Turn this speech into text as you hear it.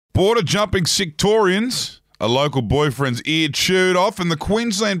Border-jumping sectorians, a local boyfriend's ear chewed off, and the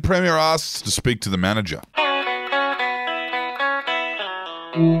Queensland Premier asks to speak to the manager.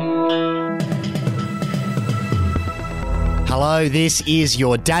 Hello, this is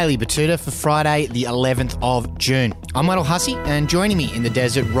your Daily Batuta for Friday, the 11th of June. I'm Waddle Hussey, and joining me in the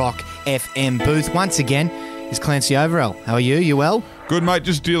Desert Rock FM booth once again is Clancy Overell. How are you? You well? Good, mate.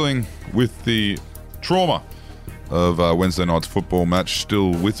 Just dealing with the trauma of Wednesday night's football match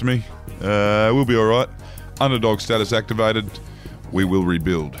still with me. We'll be all right. Underdog status activated. We will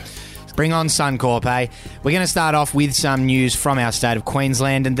rebuild. Bring on Suncorp, eh? We're going to start off with some news from our state of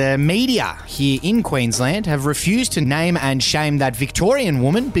Queensland, and the media here in Queensland have refused to name and shame that Victorian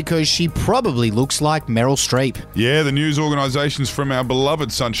woman because she probably looks like Meryl Streep. Yeah, the news organisations from our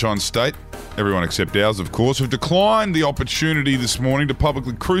beloved Sunshine State, everyone except ours, of course, have declined the opportunity this morning to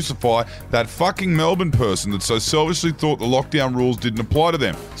publicly crucify that fucking Melbourne person that so selfishly thought the lockdown rules didn't apply to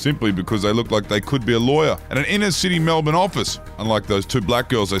them, simply because they looked like they could be a lawyer at an inner-city Melbourne office. Unlike those two black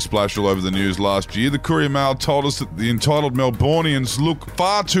girls they splashed all over the news last year, the Courier Mail told us that the entitled Melbournians look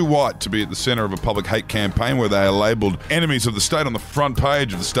far too white to be at the centre of a public hate campaign where they are labelled enemies of the state on the front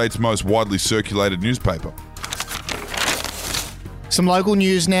page of the state's most widely circulated newspaper. Some local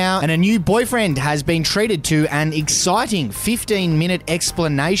news now, and a new boyfriend has been treated to an exciting 15-minute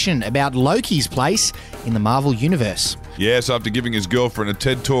explanation about Loki's place in the Marvel Universe. Yes, after giving his girlfriend a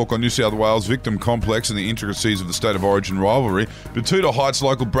TED Talk on New South Wales victim complex and the intricacies of the state of origin rivalry, Batuta Heights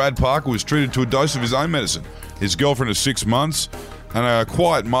local Brad Parker was treated to a dose of his own medicine. His girlfriend of 6 months, and a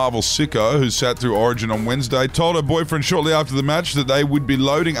quiet Marvel sicko who sat through Origin on Wednesday, told her boyfriend shortly after the match that they would be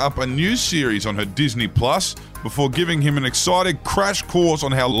loading up a new series on her Disney Plus before giving him an exciting crash course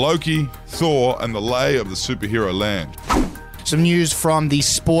on how Loki, Thor, and the lay of the superhero land. Some news from the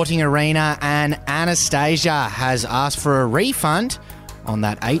sporting arena, and Anastasia has asked for a refund on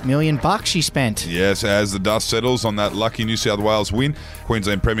that $8 million she spent. Yes, as the dust settles on that lucky New South Wales win,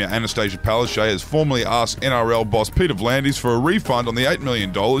 Queensland Premier Anastasia Palaszczuk has formally asked NRL boss Peter V'landys for a refund on the $8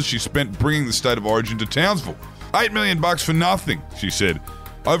 million she spent bringing the state of origin to Townsville. $8 million for nothing, she said.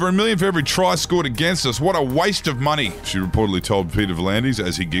 Over $1 million for every try scored against us. What a waste of money, she reportedly told Peter V'landys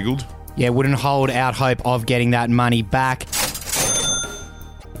as he giggled. Yeah, wouldn't hold out hope of getting that money back.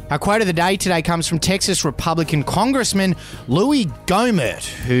 Our quote of the day today comes from Texas Republican Congressman Louis Gohmert,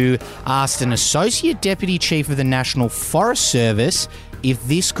 who asked an Associate Deputy Chief of the National Forest Service if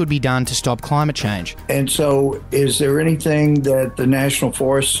this could be done to stop climate change. And so is there anything that the National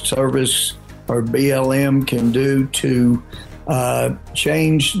Forest Service or BLM can do to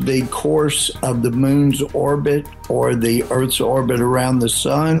change the course of the moon's orbit or the Earth's orbit around the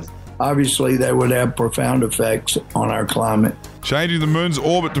sun? Obviously, that would have profound effects on our climate. Changing the moon's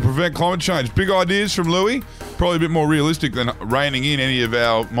orbit to prevent climate change. Big ideas from Louis. Probably a bit more realistic than reining in any of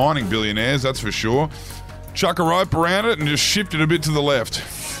our mining billionaires, that's for sure. Chuck a rope around it and just shift it a bit to the left.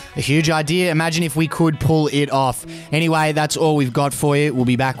 A huge idea. Imagine if we could pull it off. Anyway, that's all we've got for you. We'll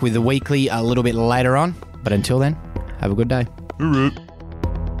be back with the weekly a little bit later on. But until then, have a good day. Hooroo.